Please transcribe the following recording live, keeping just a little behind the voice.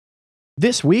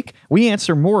This week, we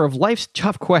answer more of life's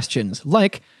tough questions,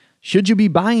 like, should you be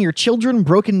buying your children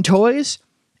broken toys?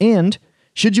 And,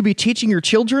 should you be teaching your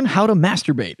children how to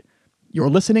masturbate? You're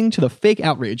listening to the Fake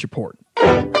Outrage Report.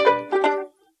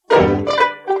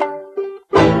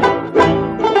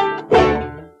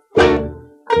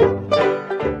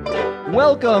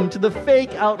 Welcome to the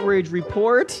Fake Outrage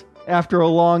Report. After a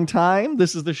long time,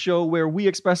 this is the show where we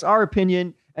express our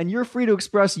opinion, and you're free to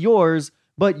express yours,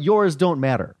 but yours don't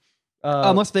matter.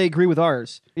 Unless they agree with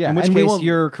ours. Yeah, in which and case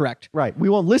you're correct. Right. We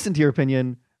won't listen to your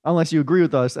opinion unless you agree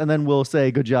with us, and then we'll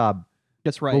say, good job.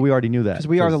 That's right. Well, we already knew that. Because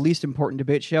we are the least important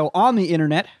debate show on the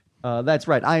internet. That's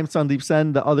right. I am Sandeep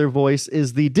Sen. The other voice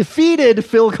is the defeated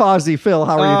Phil Causey. Phil,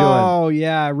 how are you doing? Oh,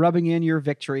 yeah. Rubbing in your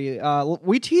victory.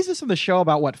 We teased this on the show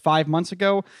about, 5 months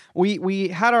ago? We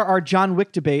had our John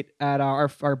Wick debate at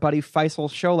our buddy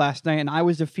Faisal's show last night, and I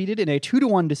was defeated in a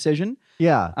 2-1 decision.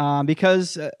 Yeah.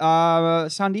 Because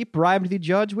Sandeep bribed the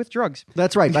judge with drugs.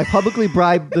 That's right. I publicly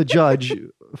bribed the judge,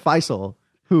 Faisal,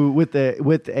 who with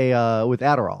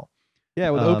Adderall. Yeah,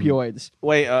 with opioids.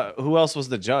 Wait, who else was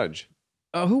the judge?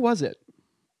 Who was it?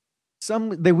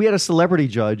 We had a celebrity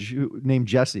judge named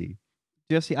Jesse.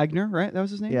 Jesse Eigner, right? That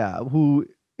was his name? Yeah, who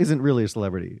isn't really a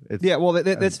celebrity. That's the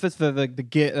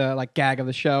gag of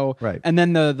the show. Right. And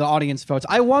then the audience votes.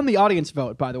 I won the audience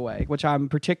vote, by the way, which I'm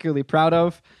particularly proud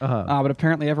of. But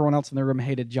apparently everyone else in the room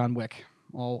hated John Wick.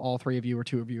 All three of you or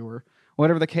two of you or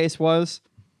whatever the case was.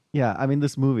 Yeah, I mean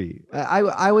this movie.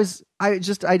 I was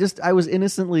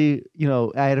innocently,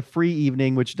 I had a free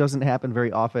evening, which doesn't happen very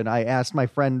often. I asked my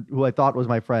friend, who I thought was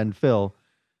my friend Phil,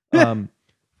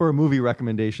 for a movie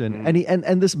recommendation,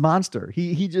 and this monster,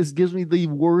 he just gives me the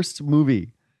worst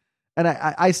movie, and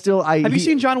I still have you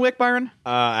seen John Wick, Byron?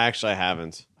 Actually, I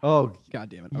haven't. Oh, God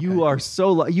damn it! You are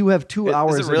so you have 2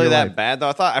 hours. Is it really that life. bad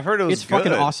though? I've heard it was. It's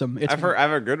fucking awesome. I've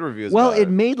heard good reviews. Well, about it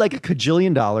made like $1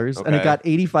 kajillion, and it got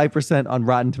 85% on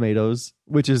Rotten Tomatoes,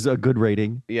 which is a good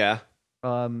rating. Yeah.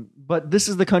 But this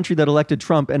is the country that elected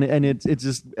Trump, and it's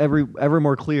just ever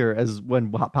more clear as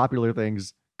when popular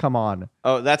things come on.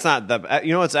 Oh, that's not the.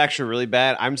 You know what's actually really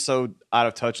bad? I'm so out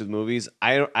of touch with movies.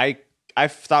 I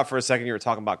thought for a second you were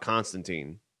talking about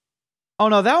Constantine. Oh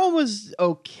no, that one was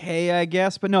okay, I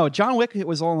guess. But no, John Wick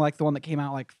was only like the one that came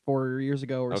out like 4 years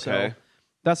ago or so.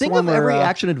 That's Think the one of where, every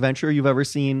action adventure you've ever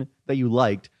seen that you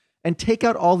liked, and take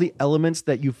out all the elements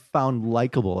that you found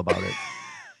likable about it,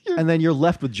 and then you're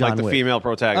left with John Wick. Wick. The female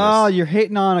protagonist. Oh, you're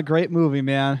hating on a great movie,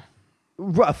 man.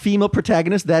 A female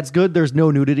protagonist, that's good. There's no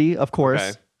nudity, of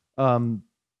course. Okay.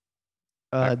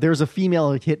 There's a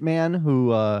female hitman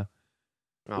who.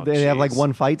 They have like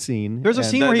one fight scene. There's a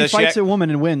scene where he fights a woman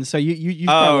and wins. So you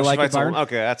probably like it, Byron.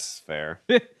 Okay, that's fair.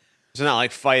 It's not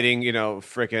like fighting,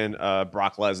 freaking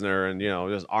Brock Lesnar and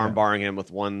just arm barring him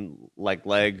with one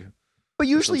leg. But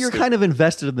usually you're kind of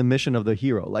invested in the mission of the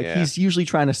hero. Like he's usually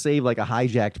trying to save like a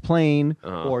hijacked plane,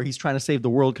 or he's trying to save the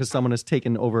world because someone has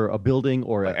taken over a building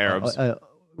or Arabs.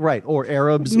 Right, or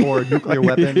Arabs or nuclear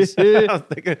weapons. I'm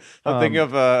thinking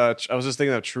of. I was just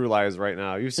thinking of True Lies right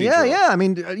now. You've seen. Yeah. I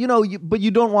mean, but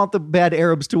you don't want the bad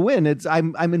Arabs to win.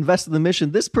 I'm invested in the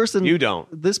mission. This person. You don't.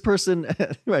 This person.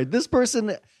 Right. This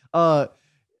person.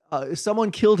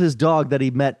 Someone killed his dog that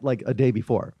he met like a day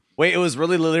before. Wait, it was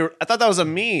really. I thought that was a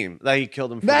meme that he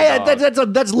killed him. For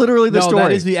That's literally the story.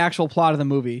 That is the actual plot of the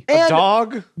movie. And a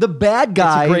dog. The bad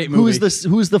guy, who's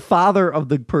the father of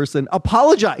the person,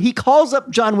 apologize. He calls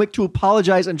up John Wick to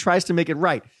apologize and tries to make it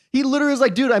right. He literally is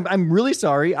like, "Dude, I'm really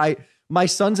sorry. My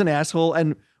son's an asshole."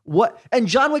 And what? And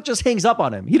John Wick just hangs up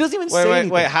on him. He doesn't even say anything.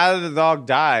 Wait. How did the dog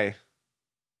die?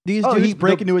 These dudes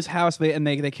break into his house.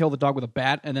 They kill the dog with a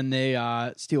bat, and then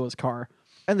they steal his car.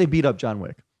 And they beat up John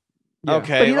Wick. Yeah.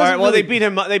 Okay, all right. Well, they beat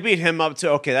him up. They beat him up too.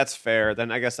 Okay, that's fair.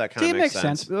 Then I guess that kind of makes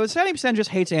sense. Sandeep Sen just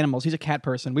hates animals. He's a cat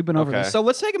person. We've been over this. So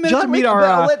let's take a minute John to meet Wick,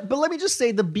 our. But let me just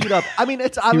say the beat up. I mean,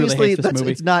 it's obviously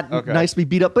it's not nice to be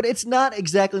beat up, but it's not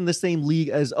exactly in the same league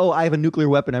as I have a nuclear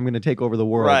weapon. I'm going to take over the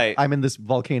world. Right. I'm in this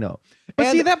volcano.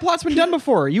 But see, that plot's been done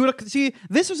before. You would see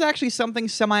this was actually something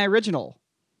semi-original.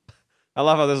 I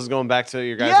love how this is going back to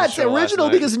your guys' Yeah, it's show original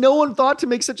because no one thought to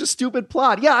make such a stupid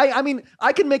plot. Yeah, I mean,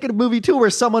 I can make a movie too where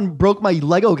someone broke my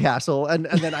Lego castle and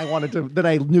then I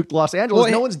nuked Los Angeles.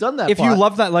 No one's done that. If you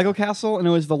loved that Lego castle and it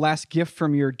was the last gift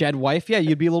from your dead wife, yeah,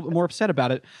 you'd be a little bit more upset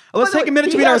about it. Let's take a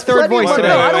minute to meet our third voice today.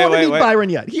 No, I don't want to meet Byron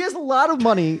yet. He has a lot of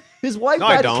money. His wife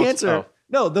died of cancer.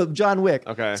 No, the John Wick.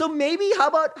 Okay. So maybe how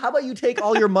about you take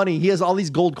all your money? He has all these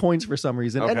gold coins for some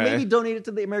reason, and maybe donate it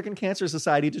to the American Cancer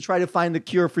Society to try to find the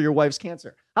cure for your wife's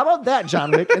cancer. How about that,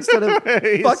 John Wick? Instead of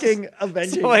fucking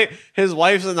avenging. So wait, his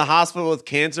wife's in the hospital with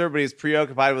cancer, but he's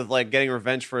preoccupied with like getting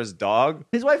revenge for his dog.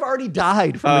 His wife already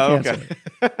died from the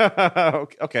cancer.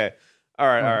 Okay. All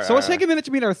right. So let's take a minute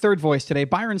to meet our third voice today,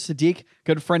 Byron Sadik,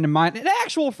 good friend of mine, an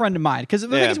actual friend of mine. Because the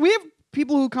thing is, we have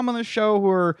people who come on the show who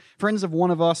are friends of one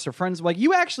of us or friends of, like,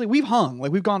 you actually, we've hung,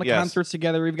 like, we've gone to concerts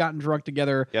together, we've gotten drunk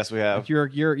together. Yes, we have.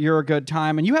 Like, you're a good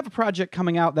time, and you have a project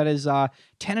coming out that is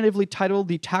tentatively titled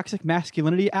the Toxic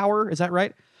Masculinity Hour. Is that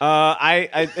right?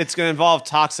 It's going to involve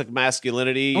toxic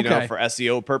masculinity, you know, for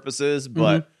SEO purposes,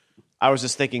 but I was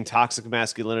just thinking toxic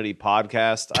masculinity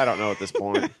podcast. I don't know at this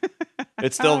point.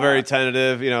 It's still very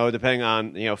tentative, you know, depending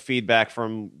on, you know, feedback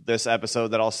from this episode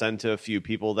that I'll send to a few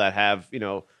people that have, you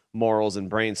know, morals and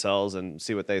brain cells and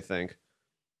see what they think.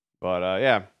 But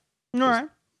yeah. All right.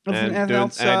 And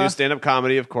I do stand-up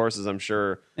comedy, of course, as I'm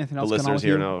sure the listeners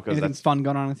here know. Anything fun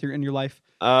going on in your life?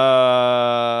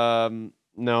 No,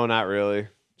 not really.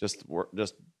 Just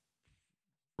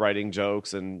writing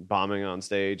jokes and bombing on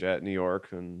stage at New York,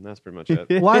 and that's pretty much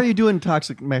it. Why are you doing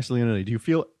toxic masculinity? Do you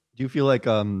feel like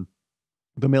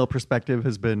the male perspective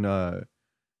has been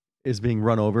is being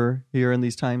run over here in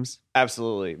these times?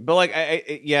 Absolutely. But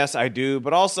like, yes, I do.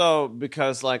 But also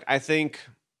because like, I think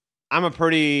I'm a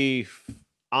pretty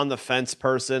on the fence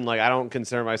person. Like, I don't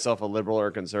consider myself a liberal or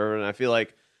a conservative. And I feel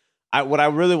like what I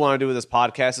really want to do with this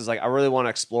podcast is like, I really want to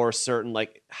explore certain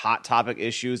like hot topic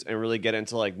issues and really get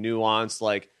into like nuance,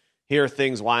 like here are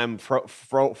things why I'm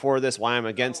for this, why I'm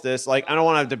against this. Like, I don't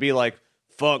want to be like,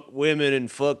 fuck women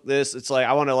and fuck this. It's like,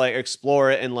 I want to like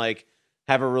explore it and like,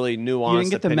 have a really nuanced. You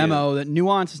didn't get the memo that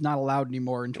nuance is not allowed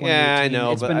anymore in 2018. Yeah, I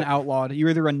know. It's been outlawed.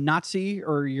 You're either a Nazi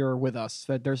or you're with us.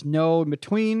 That there's no in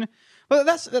between. But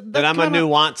that's and I'm a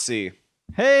nuancy.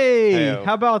 Hey, Hey-o.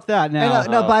 How about that now?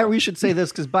 Now, Byron, we should say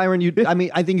this because Byron,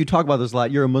 I think you talk about this a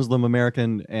lot. You're a Muslim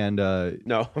American, and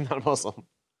no, I'm not a Muslim.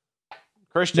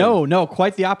 Christian. No,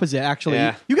 quite the opposite.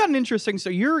 Actually, you got an interesting. So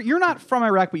you're not from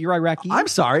Iraq, but you're Iraqi. I'm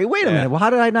sorry. Wait a minute. Well, how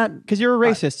did I not? Because you're a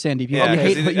racist, Sandeep. You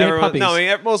hate puppies. No,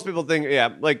 I mean, most people think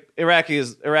like Iraq. Oh,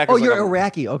 is you're like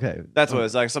Iraqi. Okay, that's what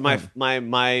it's like. So my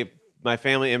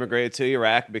family immigrated to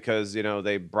Iraq because you know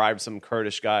they bribed some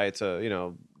Kurdish guy to you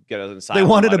know get an asylum. They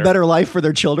wanted letter. a better life for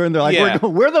their children. They're like,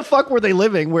 where the fuck were they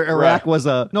living? Where Iraq was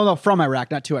a no, from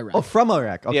Iraq, not to Iraq. Oh, from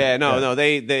Iraq. Okay. Yeah, no.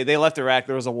 They left Iraq.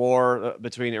 There was a war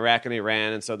between Iraq and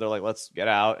Iran, and so they're like, let's get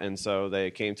out. And so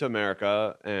they came to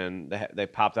America, and they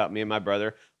popped out me and my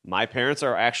brother. My parents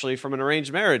are actually from an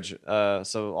arranged marriage,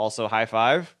 so also high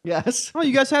five. Yes. Oh,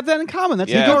 you guys have that in common.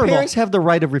 That's Your adorable. parents have the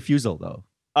right of refusal, though.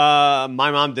 My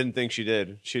mom didn't think she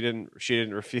did. She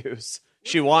didn't refuse.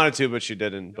 She wanted to, but she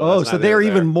didn't. But so they're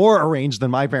even more arranged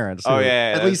than my parents. Oh,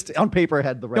 yeah. At least on paper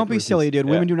had the right. Don't be silly, dude.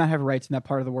 Yeah. Women do not have rights in that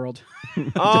part of the world.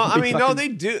 I mean, no, they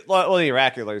do. Well, the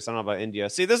Iraqi, like, I don't know about India.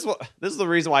 See, this is the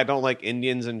reason why I don't like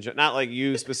Indians and not like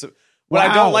you specific. What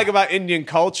I don't like about Indian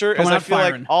culture is I feel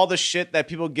like all the shit that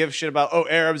people give shit about. Oh,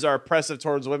 Arabs are oppressive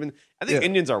towards women. I think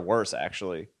Indians are worse,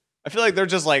 actually. I feel like they're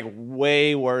just like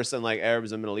way worse than like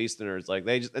Arabs and Middle Easterners. Like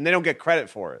they don't get credit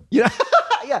for it. Yeah.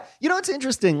 Yeah, you know, it's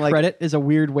interesting. Like, credit is a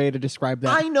weird way to describe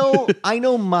that. I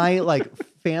know my like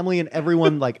family and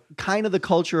everyone, like kind of the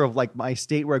culture of like my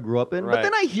state where I grew up in. Right. But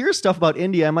then I hear stuff about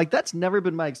India. I'm like, that's never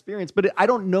been my experience. But I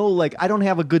don't know, like, I don't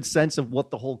have a good sense of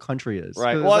what the whole country is.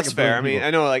 Right. Well, that's fair. I mean,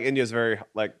 I know like India's very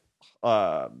like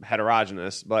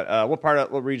heterogeneous. But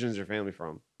what region is your family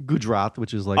from? Gujarat,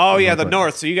 which is like the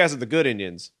north. So you guys are the good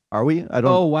Indians. Are we? I don't.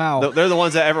 Oh wow, they're the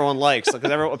ones that everyone likes because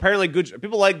apparently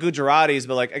people like Gujaratis,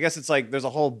 but like I guess it's like there's a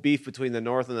whole beef between the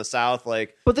north and the south.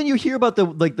 Like, but then you hear about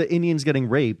the Indians getting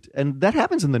raped, and that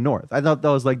happens in the north. I thought that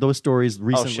was like those stories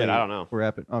recently. Oh shit, I don't know. Were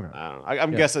happening. Okay, I don't know.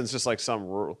 I'm guessing it's just like some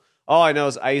rural. All I know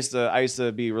is I used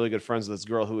to be really good friends with this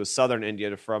girl who was Southern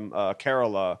Indian from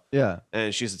Kerala. Yeah,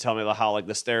 and she used to tell me how like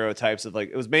the stereotypes of like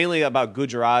it was mainly about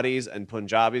Gujaratis and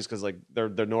Punjabis because like they're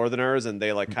Northerners and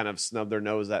they like kind of snub their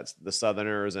nose at the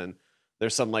Southerners and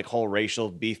there's some like whole racial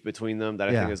beef between them that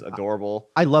I think is adorable.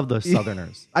 I love the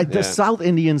Southerners. The South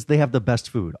Indians, they have the best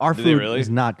food. Our food is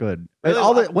not good.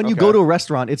 Really? When you go to a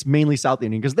restaurant, it's mainly South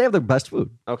Indian because they have the best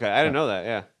food. Okay, I didn't know that.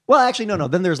 Yeah. Well, actually, no.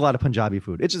 Then there's a lot of Punjabi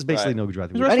food. It's just basically no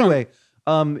Gujarati food. Anyway,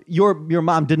 your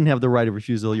mom didn't have the right of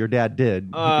refusal. Your dad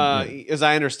did. As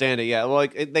I understand it, yeah. Well,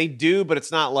 like they do, but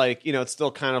it's not like it's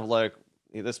still kind of like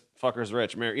this fucker's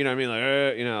rich. You know what I mean?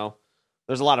 Like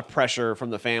there's a lot of pressure from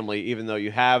the family, even though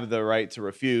you have the right to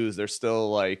refuse. There's still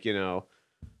like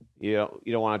you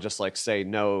don't want to just like say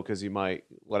no because you might,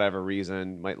 whatever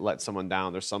reason, might let someone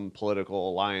down. There's some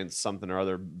political alliance, something or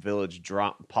other, village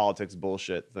politics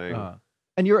bullshit thing.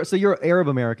 And you're Arab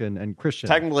American and Christian.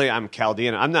 Technically, I'm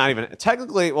Chaldean. I'm not even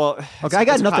technically. Well, okay, I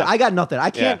got nothing.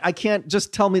 I can't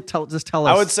just tell us.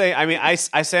 I would say. I mean, I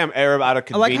say I'm Arab out of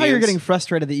convenience. I like how you're getting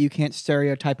frustrated that you can't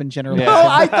stereotype and generalize. No,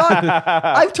 I thought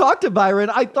I've talked to Byron.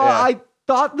 I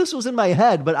thought this was in my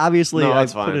head, but obviously I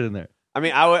put it in there. I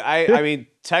mean, I mean,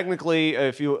 technically,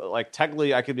 if you like,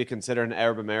 technically, I could be considered an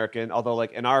Arab American. Although,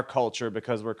 like in our culture,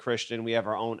 because we're Christian, we have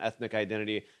our own ethnic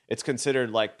identity. It's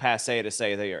considered like passe to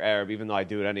say that you're Arab, even though I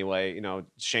do it anyway.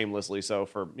 Shamelessly so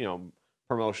for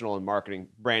promotional and marketing,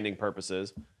 branding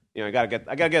purposes. I gotta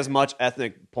get as much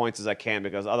ethnic points as I can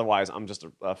because otherwise, I'm just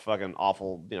a fucking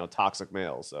awful, toxic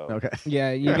male. So okay,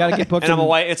 yeah, you gotta get booked. And I'm a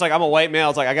white. It's like I'm a white male.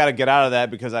 It's like I gotta get out of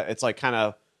that because it's like kind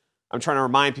of. I'm trying to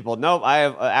remind people, nope, I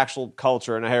have an actual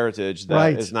culture and a heritage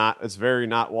that is not, it's very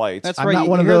not white. That's I'm right. not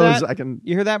one of those.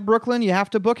 You hear that, Brooklyn? You have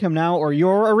to book him now or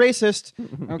you're a racist.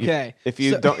 Okay. If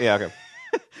you don't, yeah, okay.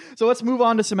 So let's move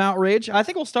on to some outrage. I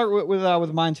think we'll start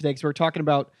with mine today because we're talking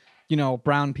about,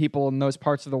 brown people in those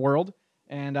parts of the world.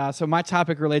 And so my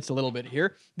topic relates a little bit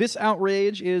here. This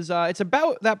outrage is, it's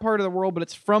about that part of the world, but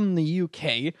it's from the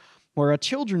UK where a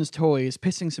children's toy is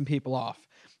pissing some people off.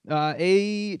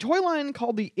 A toy line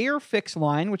called the Airfix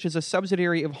line, which is a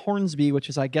subsidiary of Hornsby, which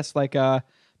is, I guess, like a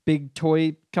big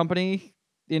toy company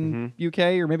in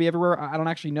UK or maybe everywhere. I don't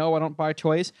actually know. I don't buy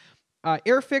toys.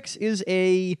 Airfix is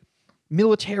a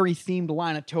military-themed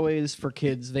line of toys for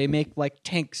kids. They make, like,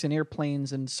 tanks and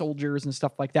airplanes and soldiers and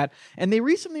stuff like that. And they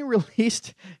recently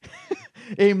released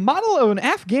a model of an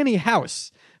Afghani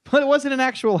house. But it wasn't an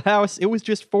actual house. It was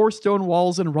just 4 stone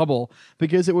walls and rubble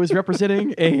because it was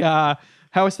representing a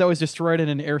house that was destroyed in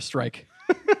an airstrike.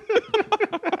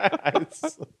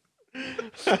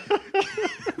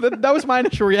 That was my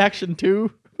initial reaction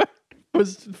too.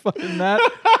 Was fucking that.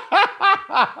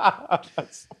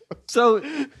 So,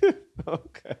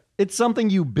 okay, it's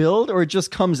something you build, or it just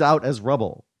comes out as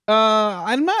rubble.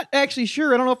 I'm not actually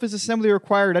sure. I don't know if it's assembly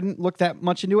required. I didn't look that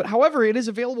much into it. However, it is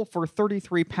available for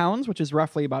 £33, which is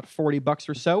roughly about $40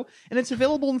 or so, and it's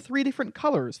available in 3 different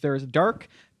colors. There's dark,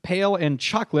 pale, and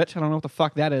chocolate. I don't know what the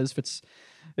fuck that is. If it's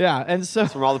and so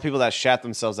it's from all the people that shat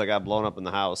themselves that got blown up in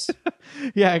the house.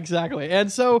 Yeah, exactly. And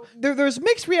so there's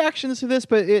mixed reactions to this,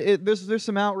 but there's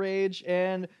some outrage,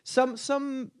 and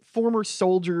some former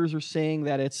soldiers are saying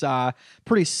that it's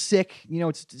pretty sick.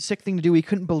 It's a sick thing to do. He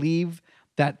couldn't believe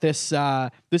that this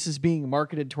is being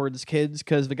marketed towards kids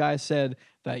because the guy said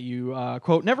that you,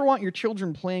 quote, never want your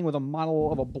children playing with a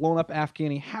model of a blown-up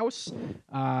Afghani house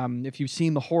if you've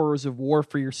seen the horrors of war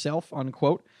for yourself,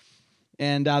 unquote.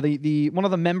 And the one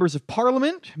of the members of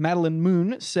parliament, Madeline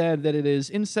Moon, said that it is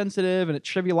insensitive and it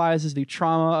trivializes the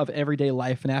trauma of everyday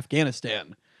life in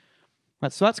Afghanistan.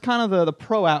 So that's kind of the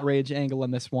pro-outrage angle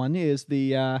on this one, is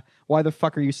the why the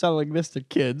fuck are you selling this to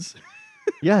kids?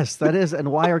 Yes, that is.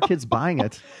 And why are kids buying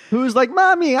it? Who's like,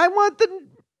 Mommy, I don't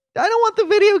want the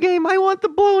video game. I want the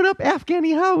blown up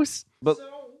Afghani house. But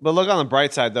look on the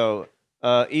bright side, though.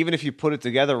 Even if you put it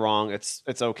together wrong, it's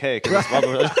okay because it's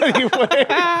rubber anyway.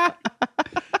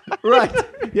 Right.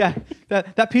 Yeah.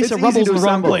 That piece of rubble's in the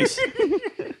wrong place.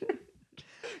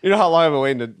 You know how long I've been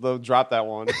waiting to drop that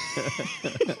one.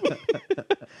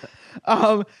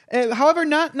 However,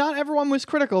 not everyone was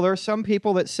critical. There are some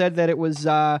people that said that it was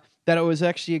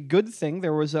actually a good thing.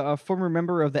 There was a former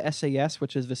member of the SAS,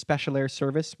 which is the Special Air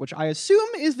Service, which I assume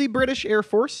is the British Air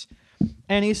Force,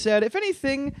 and he said, if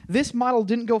anything, this model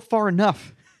didn't go far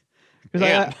enough.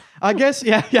 I guess,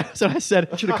 yeah. So I said,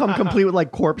 it should have come complete with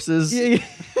like corpses.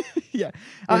 Yeah.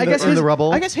 I guess in the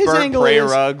rubble. I guess his burnt angle prayer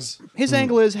is rugs. His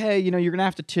angle is, hey, you're going to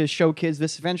have to show kids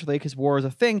this eventually because war is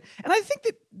a thing. And I think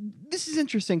that this is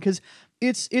interesting because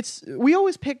it's we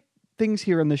always pick things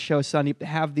here on the show, Sonny, to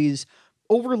have these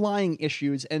overlying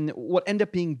issues and what end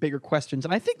up being bigger questions.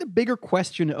 And I think the bigger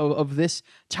question of this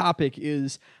topic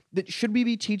is that should we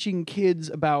be teaching kids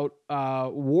about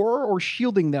war or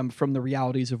shielding them from the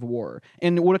realities of war?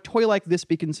 And would a toy like this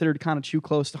be considered kind of too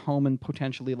close to home and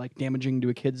potentially like damaging to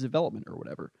a kid's development or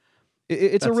whatever?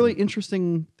 It's a really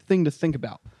interesting thing to think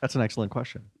about. That's an excellent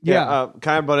question. Yeah.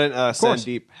 Kind of, but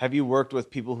Sandeep, have you worked with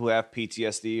people who have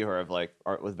PTSD or have like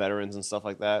art with veterans and stuff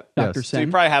like that? Dr. Yes. So Sen.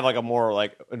 you probably have like a more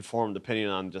like informed opinion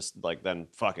on just like then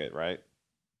fuck it, right?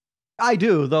 I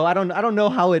do, though. I don't know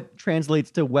how it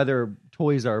translates to whether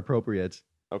toys are appropriate.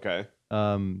 Okay.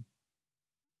 I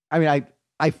mean,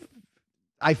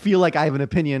 I feel like I have an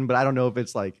opinion, but I don't know if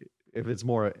it's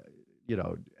more,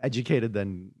 educated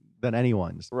than than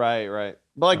anyone's. Right.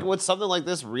 But like, would something like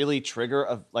this really trigger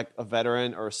a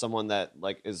veteran or someone that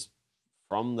like is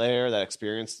from there that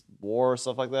experienced war or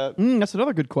stuff like that? That's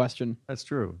another good question. That's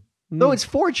true. No, it's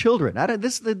for children.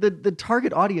 The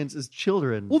target audience is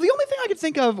children. Well, the only thing I could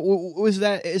think of was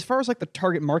that as far as like the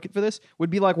target market for this would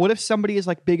be like, what if somebody is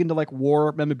like big into like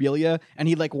war memorabilia and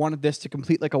he like wanted this to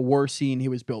complete like a war scene he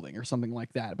was building or something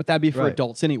like that. But that'd be for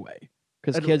adults anyway,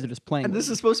 because kids are just playing. And this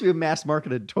is supposed to be a mass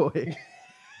marketed toy.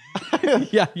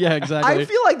 yeah, exactly. I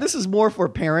feel like this is more for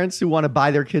parents who want to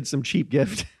buy their kids some cheap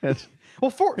gift.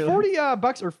 Well,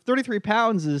 $40 or 33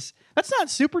 pounds that's not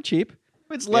super cheap.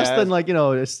 It's less than like,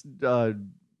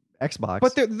 Xbox.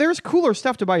 But there's cooler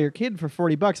stuff to buy your kid for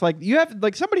 $40. Like you have,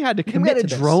 like somebody had to commit to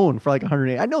a drone for like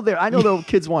 180. I know the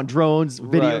kids want drones,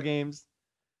 video games.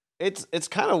 It's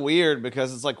kind of weird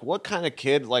because it's like, what kind of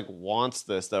kid like wants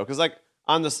this though? Because like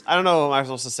on this, I don't know, am I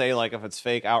supposed to say like if it's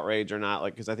fake outrage or not?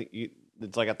 Like because I think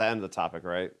it's like at the end of the topic,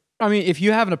 right? I mean, if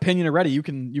you have an opinion already, you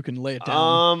can lay it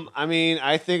down. I mean,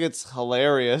 I think it's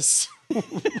hilarious.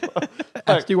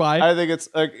 As do I. I think it's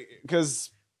because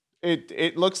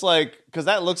it looks like, because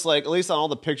that looks like, at least on all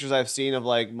the pictures I've seen of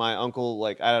like my uncle,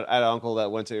 like I had an uncle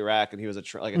that went to Iraq and he was a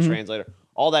translator.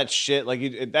 All that shit,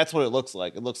 like that's what it looks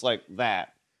like. It looks like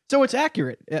that. So it's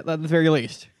accurate at the very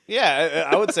least. Yeah,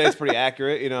 I would say it's pretty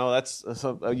accurate. That's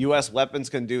U.S.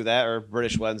 weapons can do that, or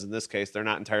British ones in this case. They're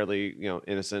not entirely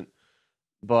innocent.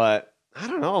 But I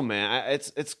don't know, man.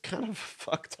 It's kind of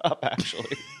fucked up,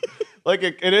 actually. Like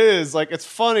it is. Like it's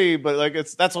funny, but like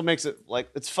that's what makes it like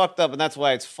it's fucked up, and that's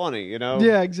why it's funny,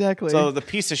 Yeah, exactly. So the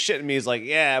piece of shit in me is like,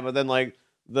 yeah, but then like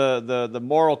the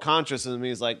moral conscience in me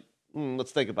is like,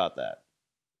 let's think about that.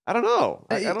 I don't know.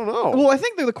 I don't know. Well, I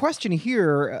think the question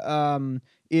here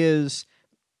is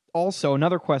also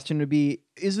another question would be: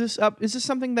 Is this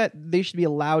something that they should be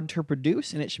allowed to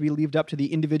produce, and it should be left up to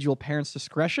the individual parent's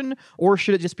discretion, or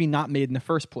should it just be not made in the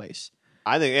first place?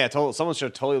 I think someone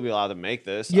should totally be allowed to make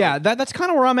this. Yeah, that's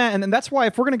kind of where I'm at, and that's why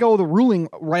if we're gonna go with a ruling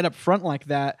right up front like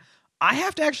that, I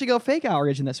have to actually go fake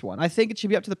outrage in this one. I think it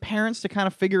should be up to the parents to kind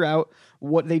of figure out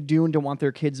what they do and don't want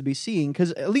their kids to be seeing.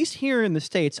 Because at least here in the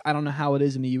States, I don't know how it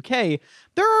is in the UK,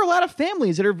 there are a lot of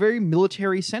families that are very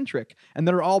military centric and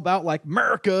that are all about like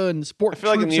America and sports. I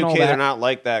feel like in the UK they're not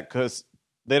like that because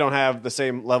they don't have the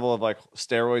same level of like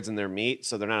steroids in their meat,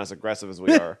 so they're not as aggressive as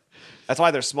we are. That's why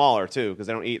they're smaller too, because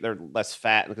they don't eat. They're less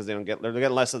fat because they're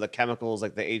getting less of the chemicals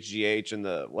like the HGH and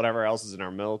the whatever else is in our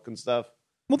milk and stuff.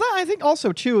 Well, that I think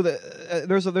also too that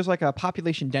there's like a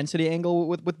population density angle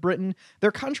with Britain.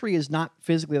 Their country is not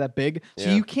physically that big, so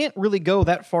you can't really go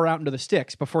that far out into the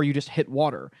sticks before you just hit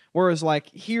water. Whereas like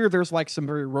here, there's like some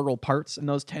very rural parts, and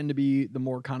those tend to be the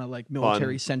more kind of like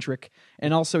military centric,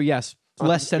 and also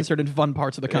less censored and fun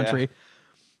parts of the country.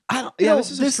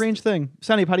 This is a strange thing.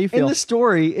 Sandeep, how do you feel? In the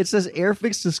story, it says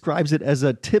Airfix describes it as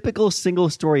a typical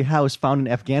single-story house found in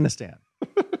Afghanistan.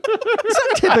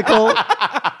 It's not typical.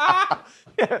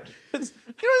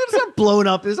 It's not blown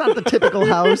up. It's not the typical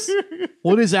house.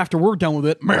 What is after we're done with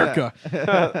it? America.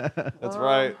 That's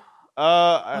right.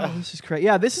 This is crazy.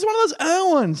 Yeah, this is one of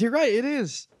those ones. You're right. It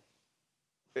is.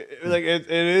 It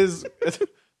is,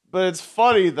 but it's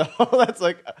funny though. That's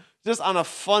like just on a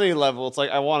funny level. It's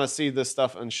like I want to see this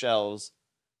stuff on shelves.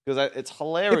 Because it's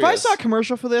hilarious. If I saw a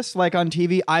commercial for this, like on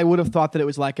TV, I would have thought that it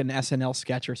was like an SNL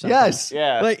sketch or something. Yes,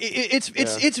 yeah. Like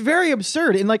it's very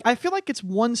absurd, and like I feel like it's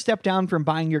one step down from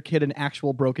buying your kid an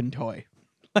actual broken toy.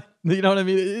 You know what I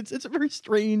mean? It's a very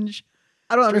strange.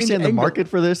 I don't understand the market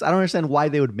for this. I don't understand why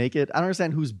they would make it. I don't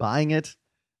understand who's buying it.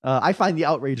 I find the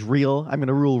outrage real. I'm going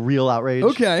to rule real outrage.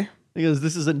 Okay, because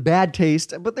this is in bad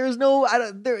taste. But there's no.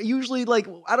 They're usually like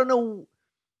I don't know.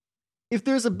 If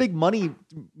there's a big money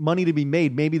to be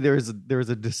made, maybe there's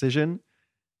a decision.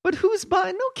 But who's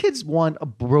buying? No kids want a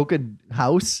broken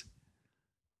house.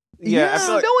 Yeah, I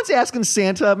feel like, no one's asking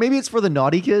Santa. Maybe it's for the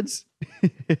naughty kids.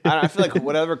 I feel like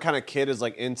whatever kind of kid is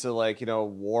like into like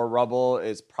war rubble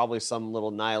is probably some little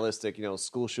nihilistic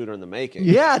school shooter in the making.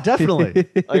 Yeah, definitely.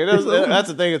 That's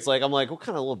the thing. It's like I'm like, what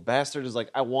kind of little bastard is like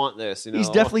I want this?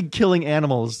 He's definitely killing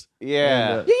animals.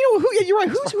 Yeah. And, you're right.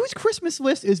 Whose Christmas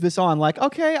list is this on? Like,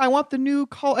 okay, I want the new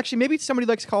Call. Actually, maybe somebody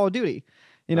likes Call of Duty.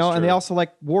 And they also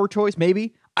like war toys.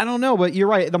 Maybe I don't know, but you're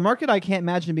right. The market I can't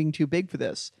imagine being too big for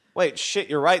this. Wait, shit,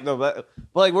 you're right though. But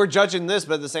like we're judging this,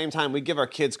 but at the same time, we give our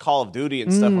kids Call of Duty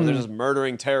and stuff where they're just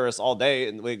murdering terrorists all day,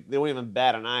 and they don't even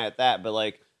bat an eye at that. But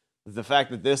like the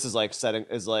fact that this is like setting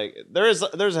is like there's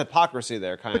hypocrisy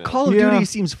there, kind of. But Call of Duty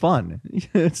seems fun.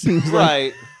 It seems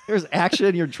right. There's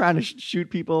action. You're trying to shoot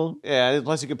people. Yeah,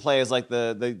 plus you could play as like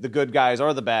the good guys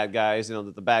or the bad guys. The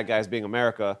bad guys being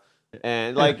America,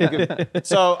 and like you could,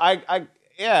 so I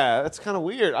yeah, that's kind of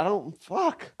weird. I don't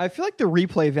fuck. I feel like the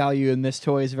replay value in this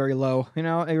toy is very low. You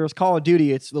know, it was Call of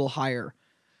Duty, it's a little higher.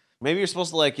 Maybe you're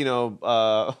supposed to like,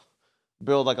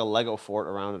 build like a Lego fort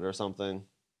around it or something.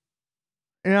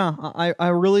 Yeah, I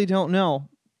really don't know.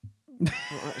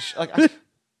 Like, I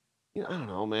don't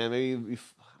know, man. Maybe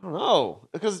I don't know,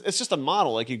 because it's just a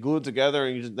model. Like you glue it together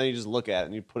and then you just look at it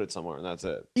and you put it somewhere and that's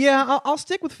it. Yeah, I'll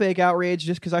stick with fake outrage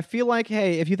just because I feel like,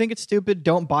 hey, if you think it's stupid,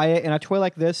 don't buy it. And a toy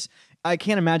like this, I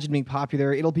can't imagine being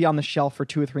popular. It'll be on the shelf for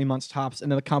 2 or 3 months tops,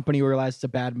 and then the company will realize it's a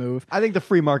bad move. I think the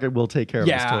free market will take care of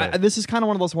this toy. This is kind of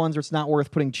one of those ones where it's not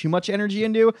worth putting too much energy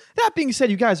into. That being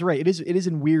said, you guys are right. It is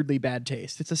in weirdly bad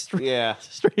taste. It's a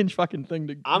strange fucking thing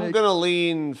to I'm make. gonna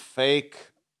lean fake.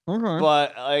 Okay.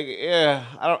 But like, yeah,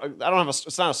 I don't have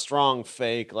it's not a strong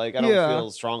fake. Like I don't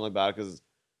feel strongly about it because,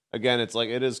 again, it's like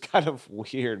it is kind of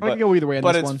weird. I can go either way on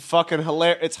this it's one. fucking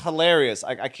hilarious. It's hilarious.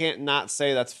 I can't not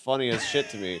say that's funny as shit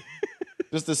to me.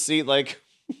 Just to see like,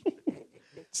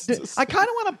 I kind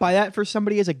of want to buy that for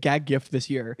somebody as a gag gift this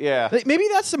year. Yeah, like, maybe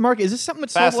that's the market. Is this something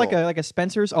that's sold like a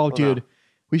Spencer's? Oh, dude, no.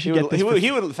 We should get this.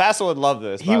 Fassel would love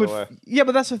this. By the way, yeah,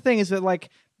 but that's the thing is that like.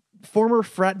 Former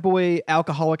frat boy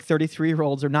alcoholic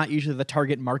 33-year-olds are not usually the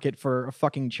target market for a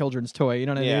fucking children's toy. You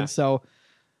know what I mean? So,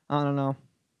 I don't know.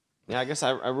 Yeah, I guess I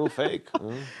rule fake.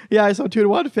 Yeah, I saw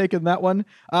 2-1 fake in that one.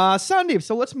 Sandeep,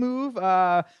 so let's move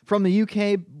from the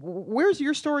UK. Where's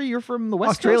your story? You're from the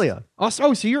West Australia. Coast?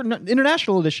 Oh, so you're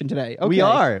international edition today. Okay. We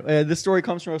are. This story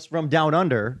comes from down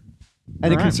under,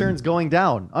 and it concerns going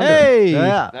down under. Hey!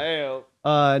 Yeah. Hey.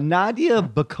 Nadia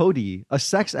Bakodi, a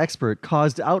sex expert,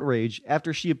 caused outrage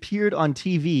after she appeared on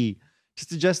TV to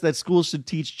suggest that schools should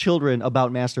teach children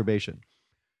about masturbation.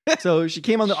 So she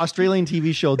came on the Australian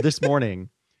TV show This Morning,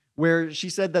 where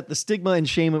she said that the stigma and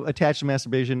shame attached to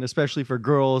masturbation, especially for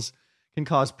girls, can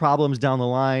cause problems down the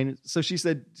line. So she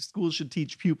said schools should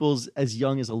teach pupils as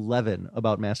young as 11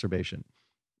 about masturbation.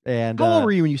 And how old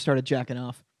were you when you started jacking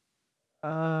off?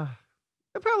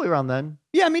 Probably around then.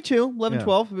 Yeah, me too. 11,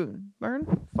 12.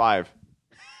 Byron? 5.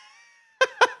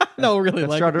 No, really.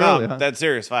 That started early, huh? That's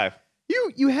serious. 5.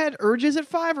 You had urges at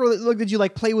 5, or like, did you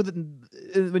like play with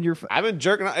it when you're? I've been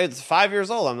jerking. It's 5 years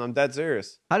old. I'm dead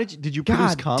serious. How did you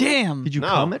produce cum? Damn. Did you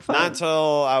cum at 5? Not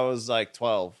until I was like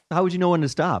 12. How would you know when to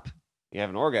stop? You have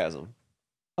an orgasm.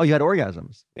 Oh, you had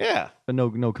orgasms. Yeah, but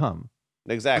no cum.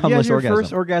 Exactly. You had your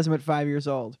first orgasm at 5 years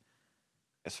old.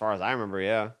 As far as I remember,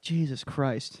 yeah. Jesus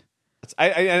Christ.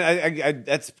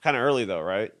 That's kind of early though,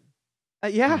 right?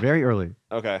 Yeah, very early.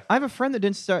 Okay. I have a friend that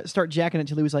didn't start jacking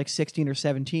until he was like 16 or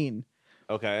 17.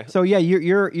 Okay. So yeah,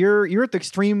 you're at the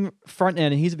extreme front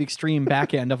end, and he's at the extreme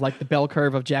back end of like the bell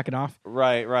curve of jacking off.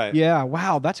 Right. Yeah.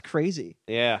 Wow, that's crazy.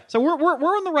 Yeah. So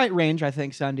we're in the right range, I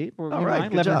think, Sandeep. We're all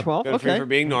right. 11 and 12. Good for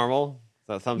being normal.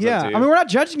 So thumbs yeah. up to you. I mean, we're not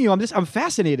judging you. I'm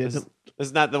fascinated. This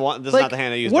is not the one. This is not the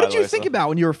hand I used. What did you think about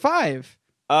when you were 5?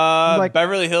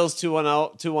 Beverly Hills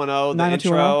 210, the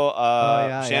intro.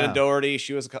 Shannon Doherty,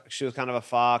 she was kind of a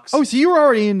fox. Oh, so you were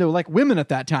already into like women at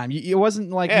that time. It wasn't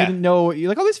like you didn't know. You're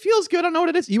like, oh, this feels good. I don't know what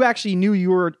it is. You actually knew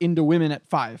you were into women at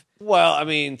 5. Well, I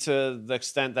mean, to the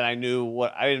extent that I knew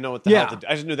I didn't know what the hell to do.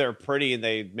 I just knew they were pretty and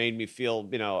they made me feel,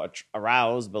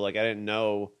 aroused. But like, I didn't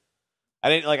know. I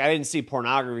didn't see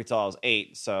pornography till I was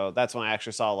 8. So that's when I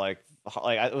actually saw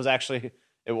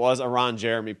it was a Ron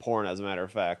Jeremy porn, as a matter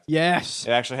of fact. Yes. It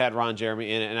actually had Ron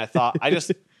Jeremy in it. And I thought, in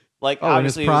obviously.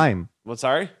 his prime.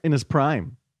 Sorry? In his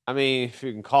prime. I mean, if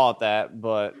you can call it that,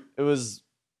 but it was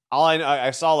all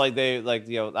I saw,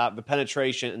 the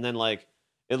penetration, and then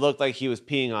it looked like he was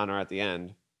peeing on her at the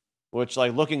end, which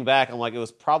looking back, I'm like, it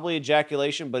was probably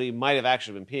ejaculation, but he might have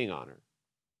actually been peeing on her.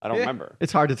 I don't remember.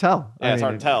 It's hard to tell. Yeah, it's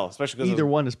hard to tell, especially because either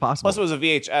one is possible. Plus, it was a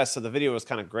VHS, so the video was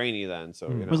kind of grainy then. So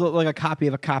was it like a copy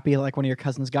of a copy, like one of your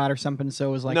cousins got or something? So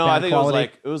it was like no, I think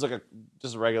quality? it was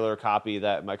just a regular copy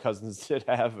that my cousins did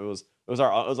have. It was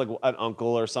like an uncle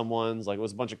or someone's. Like it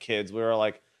was a bunch of kids. We were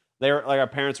our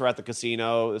parents were at the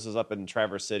casino. This is up in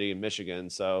Traverse City in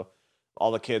Michigan, so all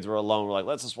the kids were alone. We're like,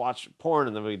 let's just watch porn,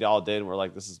 and then we all did. And we're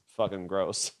like, this is fucking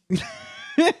gross.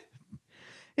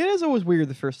 It is always weird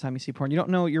the first time you see porn. You don't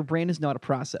know, your brain doesn't know how to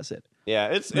process it. Yeah,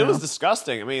 it was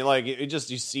disgusting. I mean, you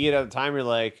see it at the time, you're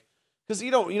like, because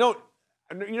you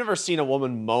never seen a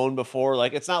woman moan before.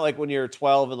 Like, it's not like when you're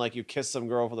 12 and you kiss some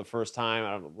girl for the first time,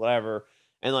 I don't know, whatever,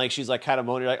 and she's kind of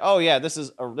moaning. You're like, oh yeah, this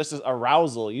is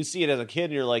arousal. You see it as a kid,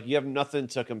 and you're like, you have nothing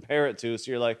to compare it to,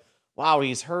 so you're like, wow,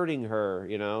 he's hurting her,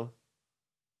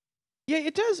 Yeah,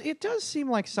 it does seem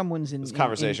like someone's in. This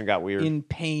conversation got weird. In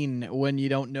pain when you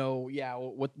don't know,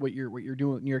 what you're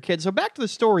doing when you're a kid. So back to the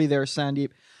story there,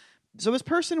 Sandeep. So this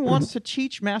person wants to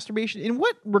teach masturbation in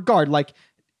what regard? Like,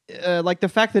 like the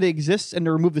fact that it exists and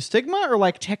to remove the stigma, or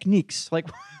like techniques? Like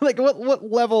what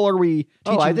level are we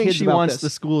teaching I think kids she about wants this? the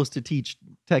schools to teach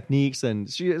techniques, and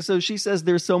she says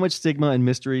there's so much stigma and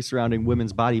mystery surrounding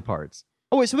women's body parts.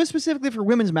 Oh wait, so this specifically for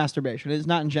women's masturbation? It's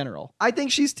not in general. I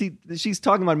think she's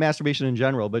talking about masturbation in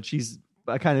general, but she's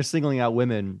kind of singling out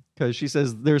women because she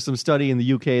says there's some study in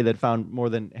the UK that found more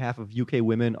than half of UK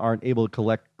women aren't able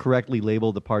to correctly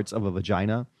label the parts of a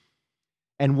vagina,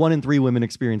 and 1 in 3 women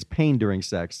experience pain during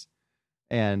sex.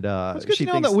 And It's good she to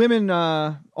know thinks that women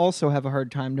also have a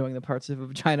hard time knowing the parts of a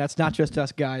vagina. It's not just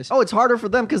us guys. oh, it's harder for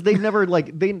them because they've never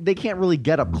they can't really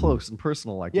get up close and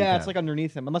personal like we yeah, can. it's like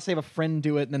underneath them. Unless they have a friend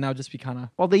do it, and then that'll just be kind of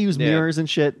well, they use mirrors and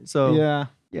shit. So yeah.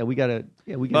 we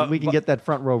can get that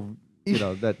front row,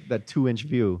 that 2-inch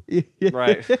view.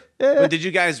 Right. But did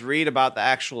you guys read about the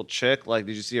actual chick? Like,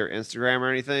 did you see her Instagram or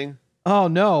anything? Oh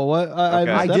no, what I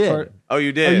Okay. missed I that did. part. Oh,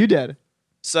 you did. Oh, you did.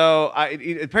 So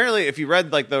apparently, if you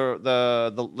read like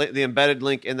the embedded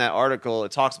link in that article,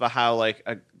 it talks about how like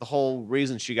the whole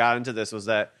reason she got into this was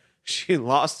that she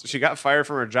got fired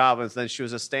from her job, and then she was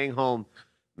just staying home,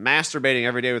 masturbating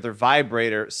every day with her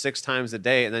vibrator 6 times a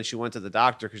day, and then she went to the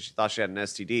doctor because she thought she had an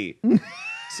STD.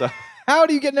 So How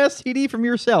do you get an STD from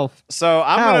yourself? so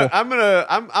I'm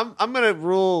gonna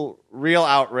rule real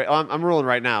outrage. I'm ruling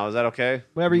right now. Is that okay?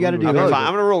 Whatever you got to do. I'm Really?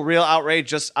 gonna rule real outrage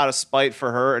just out of spite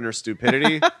for her and her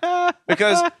stupidity.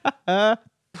 Because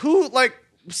who, like,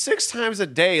 6 times a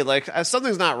day, like,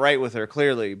 something's not right with her,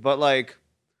 clearly. But like,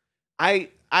 I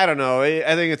don't know.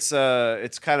 I think it's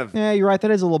kind of Yeah, you're right.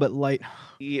 That is a little bit light.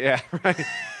 yeah, right.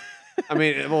 I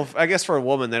mean, well, I guess for a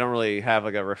woman, they don't really have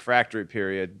like a refractory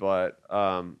period, but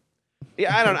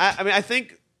yeah, I don't. I mean,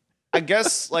 I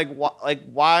guess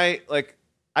why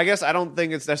I guess I don't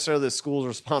think it's necessarily the school's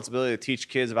responsibility to teach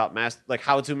kids about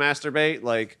how to masturbate.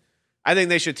 Like, I think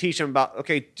they should teach them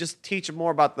just teach them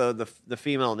more about the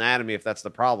female anatomy if that's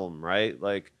the problem, right?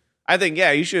 Like, I think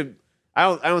you should. I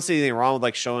don't see anything wrong with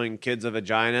like showing kids a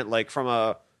vagina, like from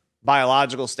a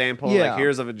biological standpoint. Yeah. Like,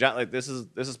 here's a vagina. Like, this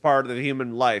is part of the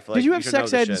human life. Like, Did you have should know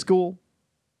sex this ed in shit. school?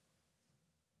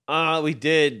 We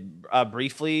did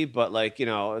briefly, but like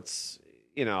it's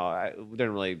it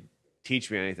didn't really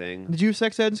teach me anything. Did you have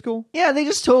sex ed in school? Yeah, they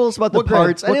just told us about the What grade?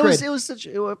 parts, and What it was grade? such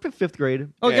 5th grade.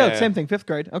 Oh, Yeah. yeah, same thing. 5th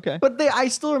grade. Okay. But I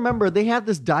still remember they had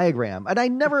this diagram, and they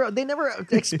never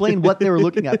explained what they were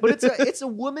looking at. But it's a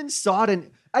woman sawed, and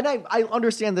I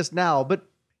understand this now, but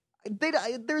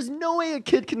there's no way a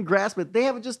kid can grasp it.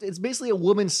 It's basically a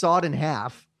woman sawed in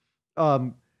half.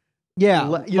 Yeah,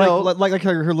 like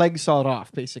her legs sawed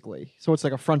off, basically. So it's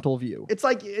like a frontal view. it's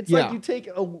like you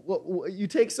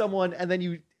take someone and then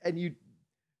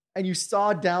you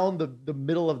saw down the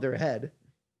middle of their head,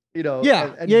 and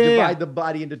divide the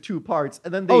body into 2 parts,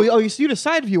 and then you had a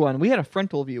side view one. We had a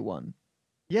frontal view one.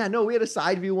 Yeah, no, we had a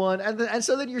side view one, and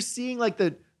so then you're seeing like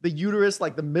the uterus,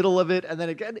 like the middle of it, and then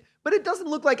again, but it doesn't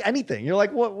look like anything. You're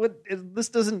like, this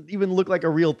doesn't even look like a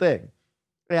real thing.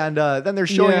 And then they're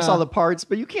showing us all the parts,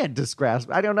 but you can't grasp.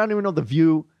 I don't even know the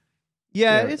view.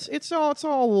 Yeah, Yeah. it's all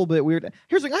a little bit weird.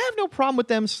 Here's I have no problem with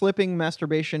them slipping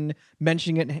masturbation,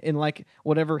 mentioning it in like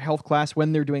whatever health class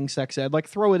when they're doing sex ed. Like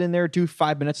throw it in there, do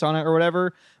 5 minutes on it or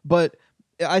whatever. But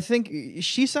I think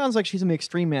she sounds like she's in the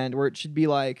extreme end where it should be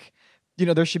like,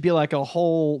 there should be like a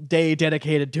whole day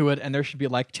dedicated to it, and there should be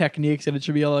like techniques, and it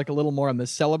should be like a little more on the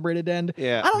celebrated end.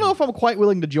 Yeah. I don't know if I'm quite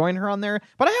willing to join her on there,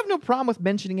 but I have no problem with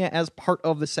mentioning it as part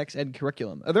of the sex ed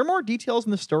curriculum. Are there more details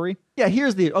in the story? Yeah,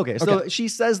 here's so she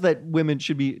says that women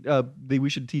should be we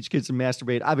should teach kids to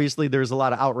masturbate. Obviously, there's a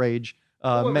lot of outrage.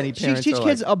 Many parents teach are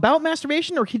kids like, about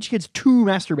masturbation or teach kids to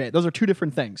masturbate. Those are 2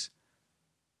 different things.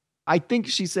 I think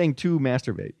she's saying to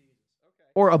masturbate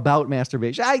or about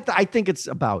masturbation. I think it's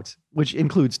about, which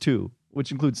includes to,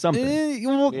 which includes something.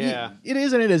 Yeah. It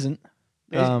is and it isn't.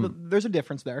 There's a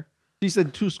difference there. She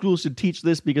said 2 schools should teach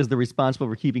this because they're responsible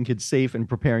for keeping kids safe and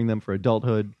preparing them for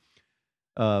adulthood.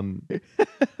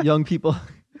 Young people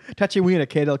Touch your wiener,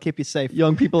 kid. It'll keep you safe.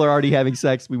 young people are already having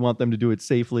sex. We want them to do it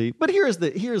safely. But here's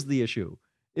the issue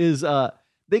is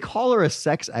they call her a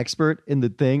sex expert in the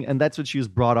thing, and that's what she was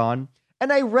brought on.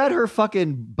 And I read her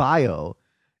fucking bio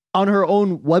on her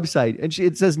own website, and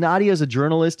it says Nadia is a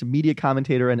journalist, media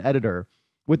commentator, and editor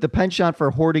with the penchant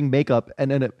for hoarding makeup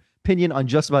and an opinion on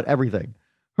just about everything.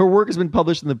 Her work has been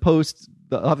published in the Post,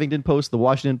 the Huffington Post, the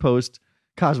Washington Post,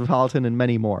 Cosmopolitan, and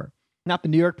many more. Not the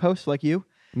New York Post like you.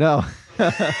 No.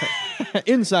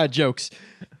 Inside jokes.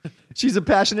 She's a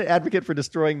passionate advocate for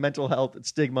destroying mental health,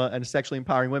 stigma, and sexually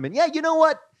empowering women. Yeah, you know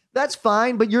what? That's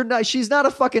fine, but she's not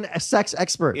a fucking sex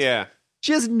expert. Yeah.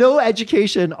 She has no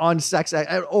education on sex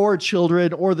or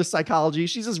children or the psychology.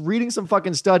 She's just reading some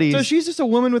fucking studies. So she's just a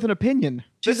woman with an opinion.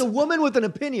 She's a woman with an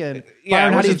opinion. Yeah,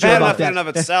 Byron, how which do you is feel bad about enough in that? and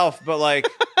of itself. But like,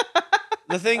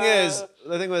 the thing is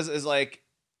like,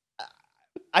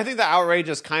 I think the outrage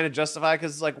is kind of justified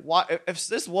because it's like, why if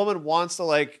this woman wants to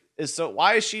like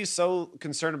why is she so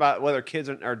concerned about whether kids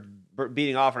are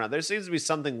beating off or not? There seems to be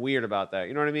something weird about that.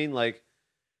 You know what I mean? Like,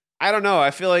 I don't know.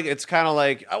 I feel like it's kind of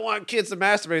like, I want kids to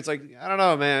masturbate. It's like, I don't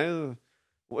know, man.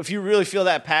 If you really feel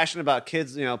that passionate about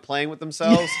kids, playing with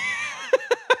themselves,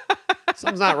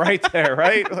 something's not right there,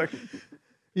 right? Like,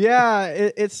 Yeah,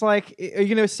 it's like, are you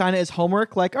going to assign it as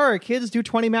homework? Like, all right, kids, do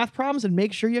 20 math problems and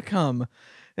make sure you come.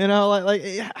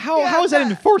 How is that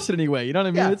enforced in any way? You know what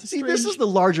I mean? Yeah. It's See, this is the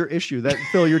larger issue that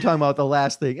Phil, you're talking about the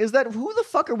last thing, is that who the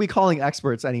fuck are we calling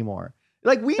experts anymore?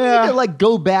 Like, we need to like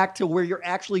go back to where you're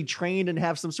actually trained and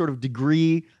have some sort of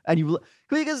degree,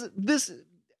 because this,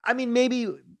 I mean, maybe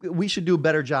we should do a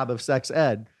better job of sex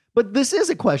ed, but this is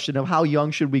a question of how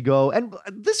young should we go? And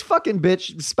this fucking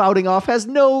bitch spouting off has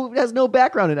no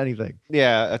background in anything.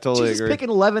 yeah, I totally She's agree. just picking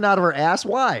 11 out of her ass.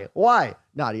 Why,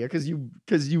 Nadia? Because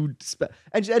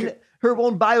and her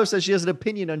own bio says she has an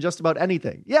opinion on just about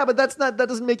anything. Yeah, but that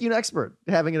doesn't make you an expert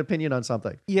having an opinion on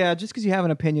something. Yeah, just because you have an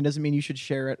opinion doesn't mean you should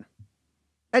share it.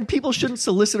 And people shouldn't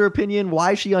solicit her opinion.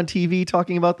 Why is she on TV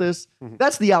talking about this?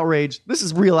 That's the outrage. This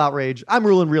is real outrage. I'm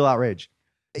ruling real outrage.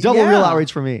 Double real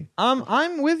outrage for me.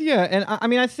 I'm with you, and I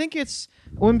mean, I think it's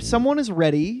when someone is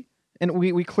ready, and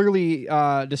we clearly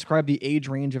describe the age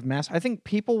range of I think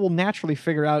people will naturally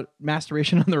figure out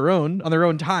masturbation on their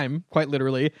own time, quite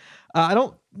literally. I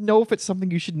don't know if it's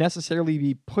something you should necessarily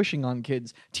be pushing on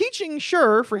kids. Teaching,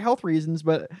 sure, for health reasons,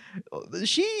 but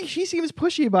she seems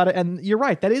pushy about it, and you're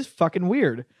right, that is fucking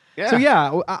weird. Yeah. So yeah,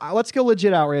 let's go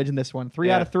legit outrage in this one. 3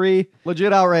 out of 3.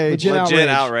 Legit outrage. Legit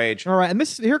outrage. All right, and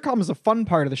here comes the fun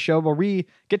part of the show where we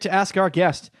get to ask our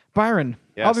guest, Byron.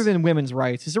 Yes. Other than women's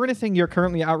rights, is there anything you're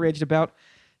currently outraged about?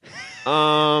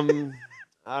 I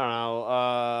don't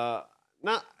know.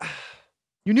 Not.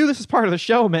 You knew this was part of the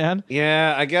show, man.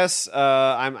 Yeah, I guess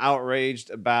I'm outraged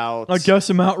about. I guess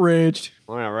I'm outraged.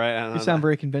 Well, yeah, right. I don't You know. sound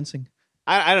very convincing.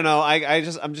 I don't know.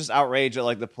 I'm just outraged at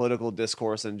like the political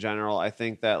discourse in general. I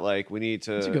think that like we need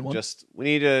to That's a good one.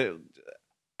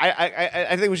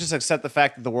 I think we should just accept the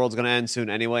fact that the world's going to end soon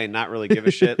anyway and not really give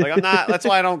a shit. Like, I'm not. That's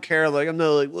why I don't care. Like, I'm not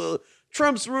like, well,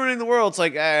 Trump's ruining the world. It's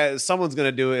like someone's going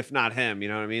to do it, if not him. You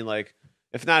know what I mean? Like,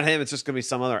 if not him, it's just going to be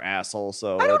some other asshole.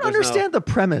 So I don't understand the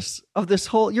premise of this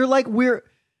whole. You're like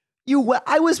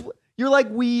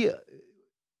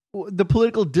the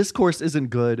political discourse isn't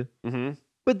good,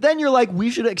 but then you're like, we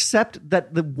should accept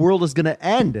that the world is going to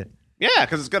end. Yeah,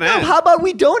 because it's going to No, end. how about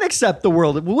we don't accept the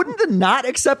world? Wouldn't the not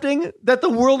accepting that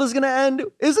the world is going to end?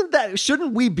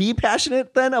 Shouldn't we be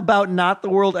passionate then about not the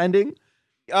world ending?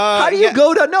 How do you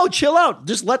go to no? Chill out.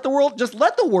 Just let the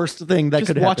worst thing that Just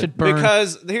could watch happen. it burn.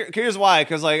 Because here's why.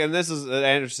 Because like, and this is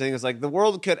interesting. Is like the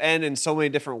world could end in so many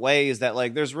different ways that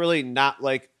like there's really not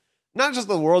just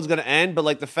the world's gonna end, but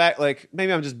like the fact like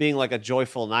maybe I'm just being like a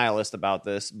joyful nihilist about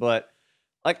this, but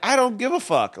like I don't give a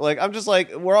fuck. Like I'm just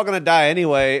like we're all gonna die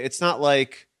anyway. It's not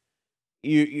like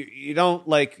you don't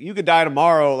like you could die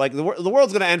tomorrow. Like the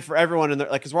world's gonna end for everyone, and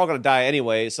like because we're all gonna die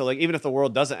anyway. So like even if the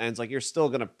world doesn't end, it's like you're still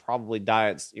gonna probably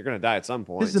die. You're gonna die at some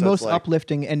point. This is the So most it's like,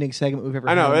 uplifting ending segment we've ever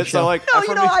I had. know on the it's show. so like No, for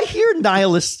you know, me- I hear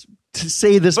nihilists to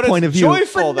say this But point it's of view,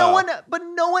 joyful, though. but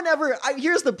no one ever.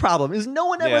 Here's the problem: is no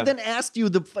one ever Yeah. then asked you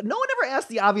no one ever asked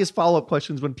the obvious follow up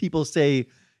questions when people say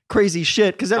crazy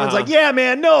shit because everyone's like, yeah,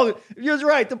 man, no, you're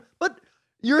right, but.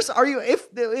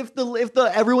 If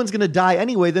everyone's gonna die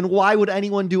anyway, then why would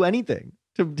anyone do anything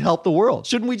to help the world?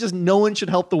 Shouldn't we just no one should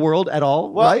help the world at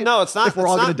all? Well, right? no, it's not. If we're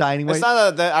all gonna die anyway. It's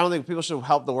not that I don't think people should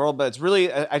help the world, but it's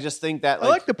really I just think that I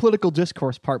like the political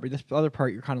discourse part, but this other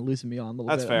part you're kind of losing me on a little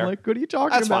That's bit. fair. I'm like, what are you talking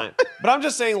that's about? fine. But I'm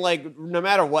just saying, like, no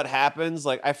matter what happens,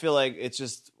 like I feel like it's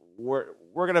just we're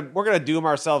gonna doom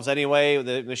ourselves anyway.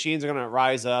 The machines are gonna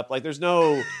rise up. Like there's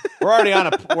no we're already on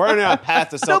a path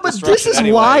to No, but self-destruction. this is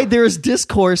anyway. why there's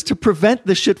discourse to prevent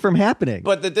the shit from happening.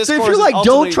 But the so discourse if you're is like,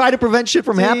 ultimately- don't try to prevent shit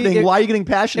from happening, why are you getting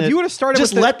passionate? if you would've started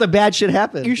just with the- let the bad shit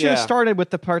happen. You should have Yeah. started with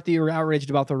the part that you were outraged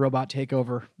about the robot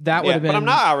takeover. That would Yeah, have been. but I'm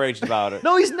not outraged about it.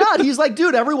 No, he's not. He's like,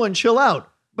 dude, everyone chill out.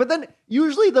 But then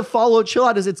usually the follow chill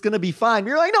out is it's going to be fine.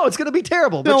 You're like, no, it's going to be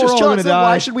terrible. But No, just we're all chill out. gonna So die.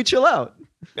 why should we chill out?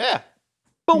 Yeah.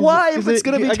 But why if it's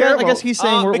going to be terrible? I guess he's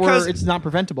saying because- it's not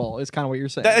preventable. Is kind of what you're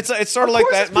saying. It's sort of Of like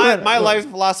course that. it's My preventable. life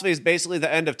philosophy is basically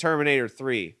the end of Terminator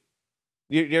 3.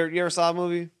 You ever saw that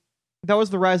movie? That was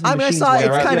the rise of the I mean, I machines saw way, it's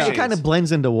right? kind of Yeah. it kind of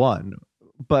blends into one.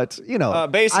 But you know,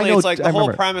 basically, I know, it's like the I whole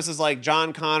remember. premise is like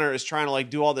John Connor is trying to like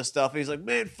do all this stuff. And he's like,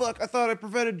 man, fuck, I thought I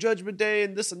prevented Judgment Day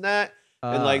and this and that.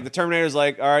 And like the Terminator's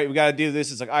like, all right, we got to do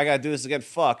this. It's like, I got to do this again.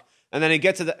 Fuck. And then they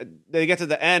get to the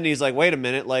end. And he's like, wait a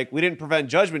minute, like we didn't prevent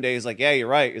Judgment Day. He's like, yeah, you're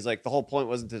right. He's like, the whole point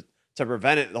wasn't to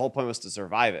prevent it. The whole point was to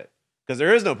survive it because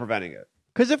there is no preventing it.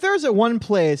 Because if there's a one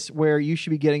place where you should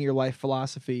be getting your life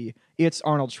philosophy, it's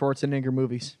Arnold Schwarzenegger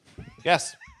movies.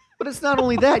 Yes. But it's not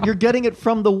only that. You're getting it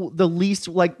from the least,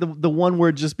 like the one where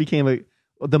it just became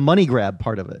the money grab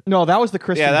part of it. No, that was the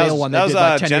Christian Bale one that did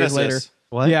like 10 Genesis. years later.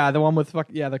 What? Yeah, the one with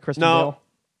the Christian No. Bale.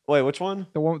 Wait, which one?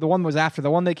 The one was after.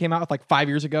 The one they came out with like 5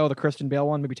 years ago, the Christian Bale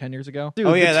one, maybe 10 years ago. Dude,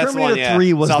 Oh yeah, the that's the Terminator one. Yeah.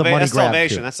 3 was the money that's grab.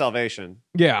 Salvation. too. That's Salvation.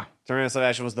 Yeah. Terminator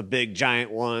Salvation was the big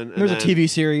giant one. And There's then, a TV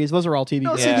series. Those are all TV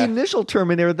No, series. see, the initial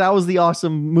Terminator, that was the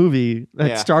awesome movie that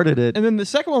Yeah. started it. And then the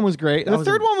second one was great. And That the was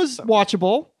third one was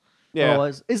watchable. Yeah.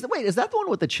 Is that the one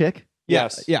with the chick?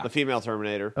 Yes. Yeah. The female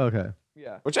Terminator. Okay.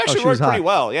 Yeah. Which actually she was worked pretty hot.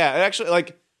 well. Yeah, it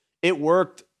actually it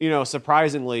worked,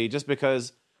 surprisingly, just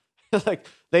because like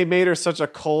they made her such a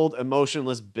cold,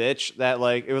 emotionless bitch that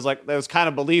it was kind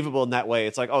of believable in that way.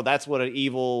 It's like, oh, that's what an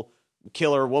evil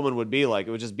killer woman would be like.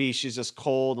 It would just be she's just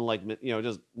cold and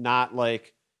just not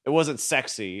like it wasn't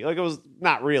sexy. Like it was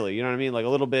not really, you know what I mean? Like a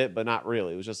little bit, but not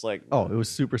really. It was just like Oh, it was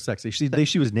super sexy.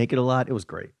 She was naked a lot. It was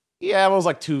great. yeah, it was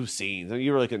like 2 scenes. I mean,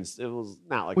 you really couldn't. It was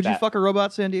not like Would that. you fuck a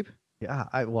robot, Sandeep? Yeah,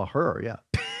 her, yeah.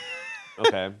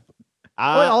 Okay.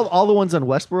 All the ones on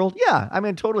Westworld, yeah. I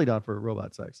mean, totally down for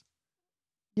robot sex.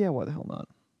 Yeah, why the hell not?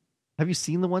 Have you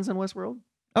seen the ones on Westworld?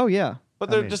 Oh, yeah. But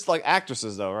I they're mean- just like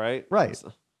actresses, though, right? Right.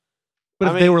 But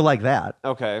I if they mean- were like that,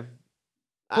 Okay.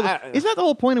 Isn't that the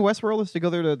whole point of Westworld is to go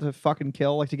there to fucking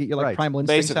kill, like to get your Right. primal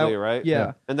instincts basically out? right?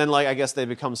 Yeah. And then I guess they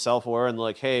become self-aware and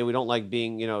like, hey, we don't like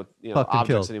being Fucked and objects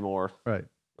killed. anymore. right?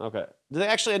 Okay. Do they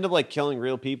actually end up killing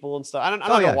real people and stuff? I'm not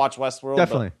Oh, gonna yeah. watch Westworld.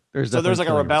 Definitely. But, so there's like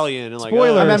a killing. rebellion and like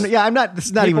Spoilers. I'm not. This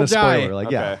is not even a People die. spoiler.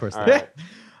 Like, yeah, Okay, of course. all not. right.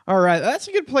 All right, that's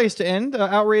a good place to end.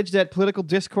 Outraged at political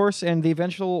discourse and the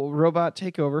eventual robot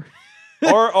takeover.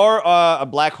 or a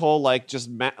black hole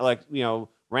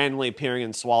randomly appearing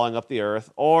and swallowing up the Earth,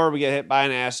 or we get hit by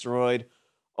an asteroid,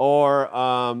 or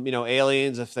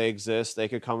aliens, if they exist, they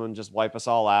could come and just wipe us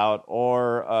all out,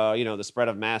 or the spread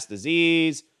of mass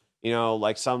disease,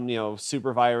 like some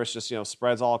super virus just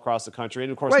spreads all across the country,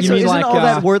 and of course Right. You So mean isn't like, all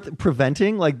that worth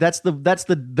preventing? Like that's the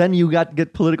then you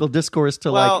get political discourse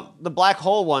to the black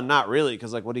hole one, not really,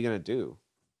 because what are you gonna do?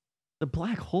 the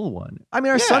black hole one. I mean,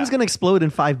 our Yeah. sun's going to explode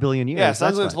in 5 billion years. Yeah, sun's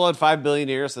That's gonna fine. explode 5 billion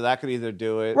years, so that could either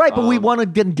do it, Right, but we want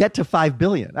to get to 5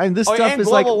 billion. I mean, this stuff and is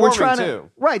like global we're warming, trying to. too.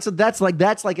 Right, so that's like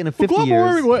in a 50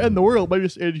 years. will end the world by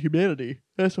just end humanity.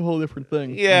 That's a whole different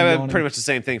thing. Yeah, but pretty much the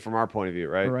same thing from our point of view,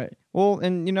 right? Right. Well,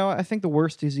 and I think the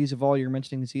worst disease of all you're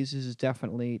mentioning diseases is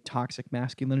definitely toxic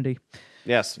masculinity.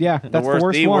 Yes. Yeah, that's the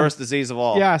worst one. worst disease of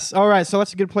all. Yes. All right. So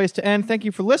that's a good place to end. Thank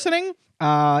you for listening.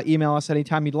 Email us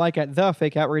anytime you'd like at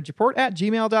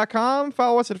thefakeoutragereport@gmail.com.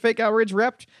 Follow us at Fake Outrage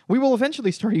Rept. We will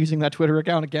eventually start using that Twitter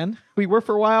account again. We were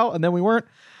for a while and then we weren't.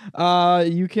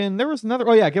 There was another.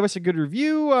 Oh yeah, give us a good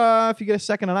review if you get a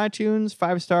second on iTunes,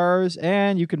 5 stars,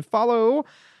 and you can follow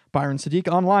Byron Sadik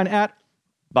online at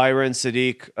Byron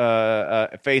Sadik,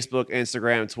 Facebook,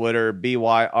 Instagram, Twitter,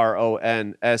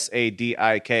 BYRON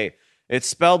SADIK. It's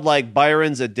spelled like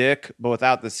Byron's a dick, but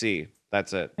without the C.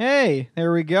 That's it. Hey,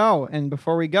 there we go. And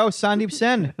before we go, Sandeep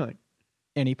Sen,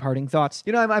 any parting thoughts?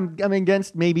 I'm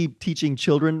against maybe teaching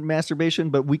children masturbation,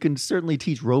 but we can certainly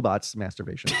teach robots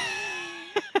masturbation.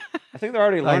 I think they're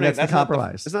already learning. that's the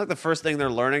compromise. Isn't that the first thing they're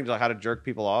learning, how to jerk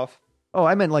people off? Oh,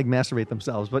 I meant like masturbate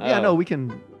themselves, but yeah, Oh. no, we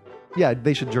can. Yeah,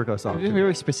 they should jerk us off. too.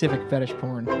 Really specific fetish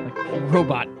porn, like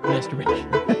robot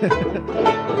masturbation.